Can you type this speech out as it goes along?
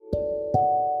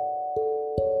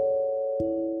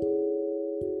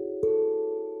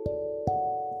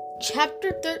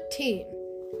Chapter 13.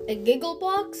 A giggle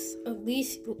box, a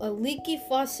leaky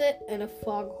faucet, and a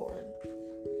foghorn.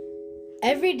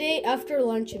 Every day after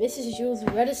lunch, Mrs. Jules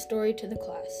read a story to the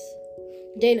class.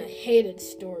 Dana hated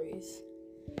stories.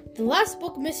 The last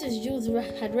book Mrs. Jules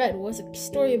had read was a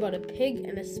story about a pig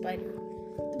and a spider.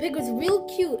 The pig was real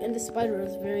cute and the spider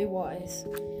was very wise.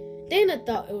 Dana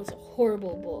thought it was a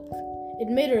horrible book.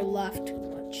 It made her laugh too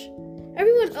much.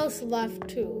 Everyone else laughed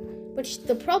too. But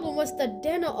the problem was that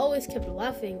Dana always kept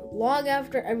laughing long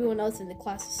after everyone else in the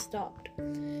class stopped.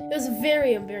 It was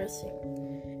very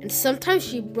embarrassing. And sometimes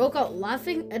she broke out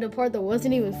laughing at a part that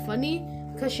wasn't even funny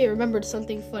because she remembered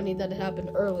something funny that had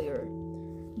happened earlier.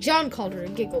 John called her a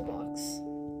giggle box.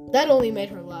 That only made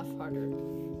her laugh harder.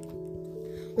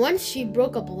 Once she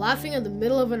broke up laughing in the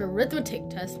middle of an arithmetic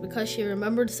test because she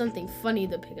remembered something funny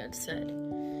the pig had said.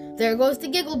 "There goes the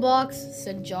giggle box,"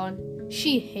 said John.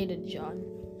 She hated John.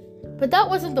 But that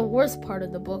wasn't the worst part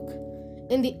of the book.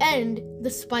 In the end, the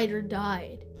spider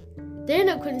died.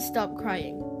 Dana couldn't stop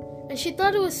crying. And she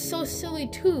thought it was so silly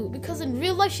too, because in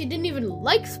real life she didn't even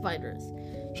like spiders.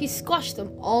 She squashed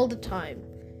them all the time.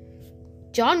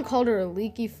 John called her a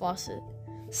leaky faucet.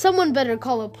 "Someone better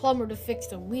call a plumber to fix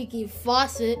the leaky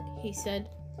faucet," he said.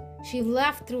 She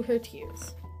laughed through her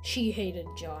tears. She hated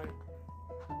John.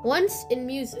 Once in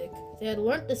music, they had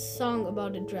learnt a song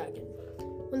about a dragon.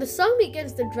 When the song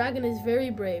begins, the dragon is very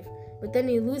brave, but then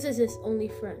he loses his only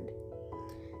friend.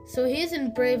 So he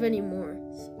isn't brave anymore.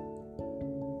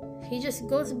 He just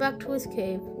goes back to his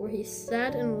cave, where he's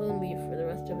sad and lonely for the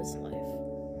rest of his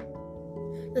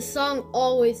life. The song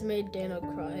always made Dana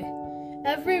cry.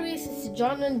 Every recess,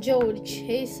 John and Joe would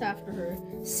chase after her,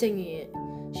 singing it.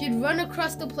 She'd run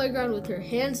across the playground with her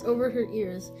hands over her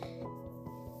ears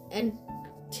and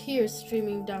tears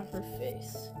streaming down her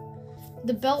face.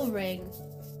 The bell rang.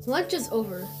 Lunch is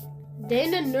over.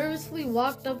 Dana nervously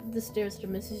walked up the stairs to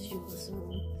Mrs. Jules'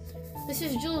 room.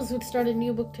 Mrs. Jules would start a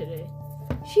new book today.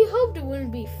 She hoped it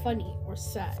wouldn't be funny or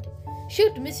sad. She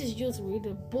hoped Mrs. Jules would read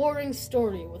a boring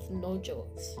story with no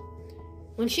jokes.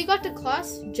 When she got to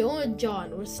class, Joe and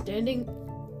John were standing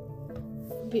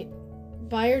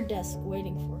by her desk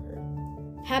waiting for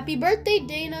her. "Happy birthday,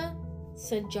 Dana,"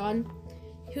 said John.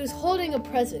 He was holding a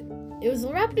present. It was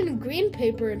wrapped in green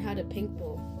paper and had a pink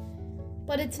bow.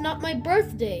 "But it's not my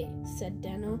birthday," said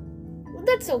Dana. "Well,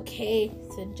 that's okay,"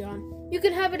 said John. "You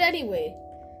can have it anyway,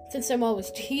 since I'm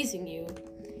always teasing you."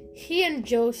 He and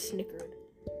Joe snickered.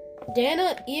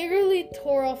 Dana eagerly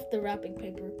tore off the wrapping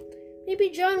paper. Maybe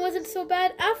John wasn't so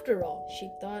bad after all, she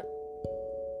thought.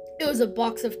 It was a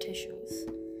box of tissues.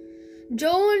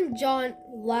 Joe and John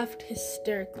laughed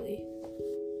hysterically.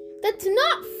 "That's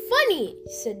not funny,"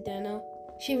 said Dana.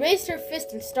 She raised her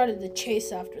fist and started the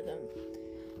chase after them.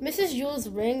 Mrs. Jules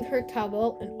rang her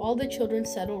cowbell and all the children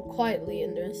settled quietly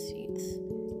in their seats.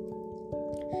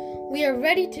 "We are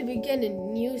ready to begin a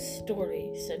new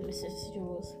story," said Mrs.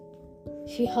 Jules.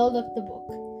 She held up the book.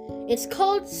 "It's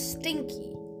called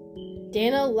Stinky."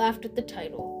 Dana laughed at the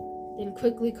title, then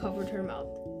quickly covered her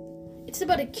mouth. "It's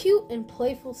about a cute and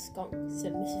playful skunk,"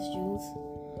 said Mrs. Jules.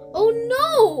 "Oh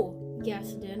no!"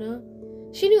 gasped Dana.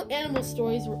 She knew animal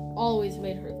stories always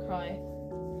made her cry.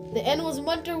 The animal's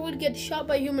mentor would get shot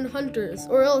by human hunters,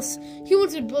 or else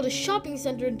humans would build a shopping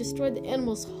center and destroy the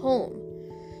animal's home.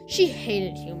 She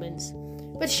hated humans,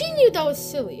 but she knew that was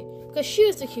silly, because she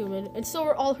was a human, and so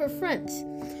were all her friends.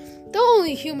 The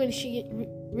only human she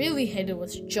really hated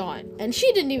was John, and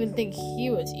she didn't even think he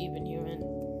was even human.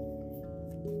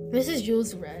 Mrs.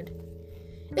 Jules read,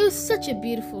 "It was such a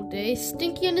beautiful day.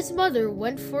 Stinky and his mother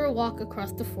went for a walk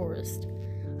across the forest.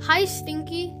 'Hi,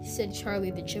 Stinky,' said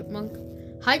Charlie the chipmunk.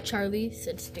 'Hi, Charlie,'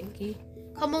 said Stinky.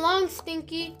 'Come along,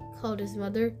 Stinky,' called his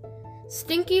mother.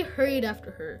 Stinky hurried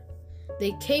after her.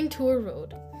 They came to a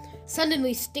road.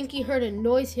 Suddenly, Stinky heard a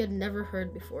noise he had never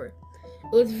heard before.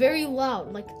 It was very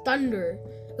loud, like thunder.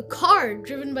 A car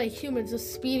driven by humans was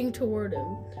speeding toward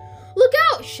him. "Look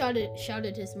out!"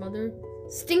 shouted his mother.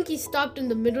 Stinky stopped in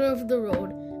the middle of the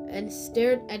road and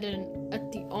stared at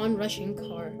the onrushing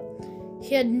car.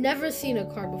 He had never seen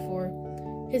a car before.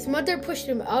 His mother pushed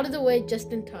him out of the way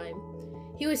just in time.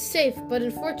 He was safe, but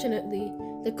unfortunately,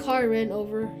 the car ran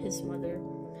over his mother.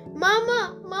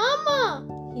 "Mama!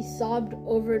 Mama!" he sobbed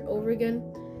over and over again,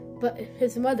 but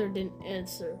his mother didn't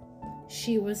answer.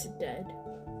 She was dead.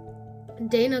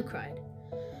 Dana cried.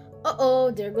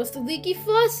 "Uh-oh, there goes the leaky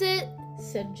faucet,"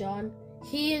 said John.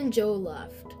 He and Joe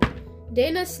laughed.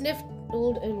 Dana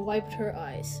sniffled and wiped her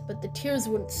eyes, but the tears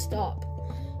wouldn't stop.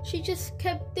 She just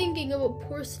kept thinking about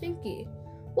poor Stinky.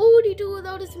 What would he do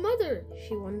without his mother?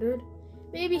 She wondered.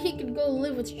 Maybe he could go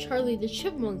live with Charlie the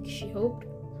chipmunk, she hoped.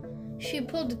 She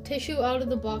pulled the tissue out of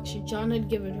the box John had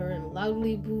given her and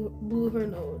loudly blew her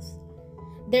nose.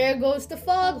 "There goes the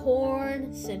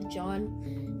foghorn," said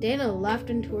John. Dana laughed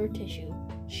into her tissue.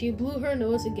 She blew her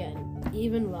nose again,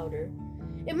 even louder.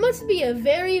 "It must be a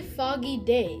very foggy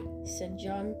day," said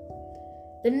John.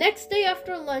 The next day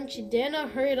after lunch, Dana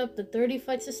hurried up the 30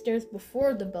 flights of stairs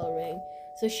before the bell rang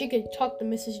so she could talk to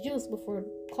Mrs. Jules before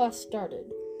class started.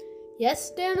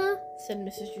 "Yes, Dana?" said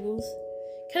Mrs. Jules.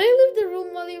 "Can I leave the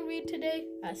room while you read today?"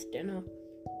 asked Dana.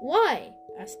 "Why?"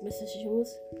 asked Mrs.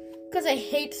 Jules. "'Cause I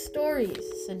hate stories,"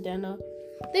 said Dana.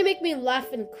 "They make me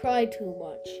laugh and cry too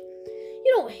much."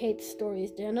 "You don't hate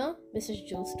stories, Dana," Mrs.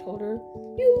 Jules told her.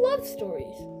 "You love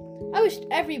stories. I wished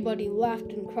everybody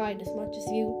laughed and cried as much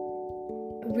as you."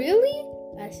 "Really?"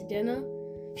 asked Dana.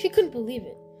 She couldn't believe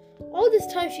it. All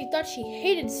this time she thought she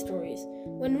hated stories,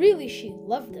 when really she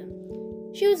loved them.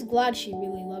 She was glad she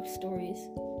really loved stories.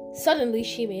 Suddenly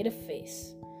she made a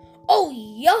face. "Oh,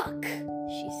 yuck!"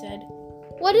 she said.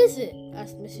 "What is it?"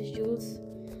 asked Mrs. Jules.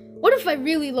 "What if I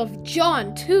really love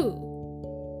John, too?"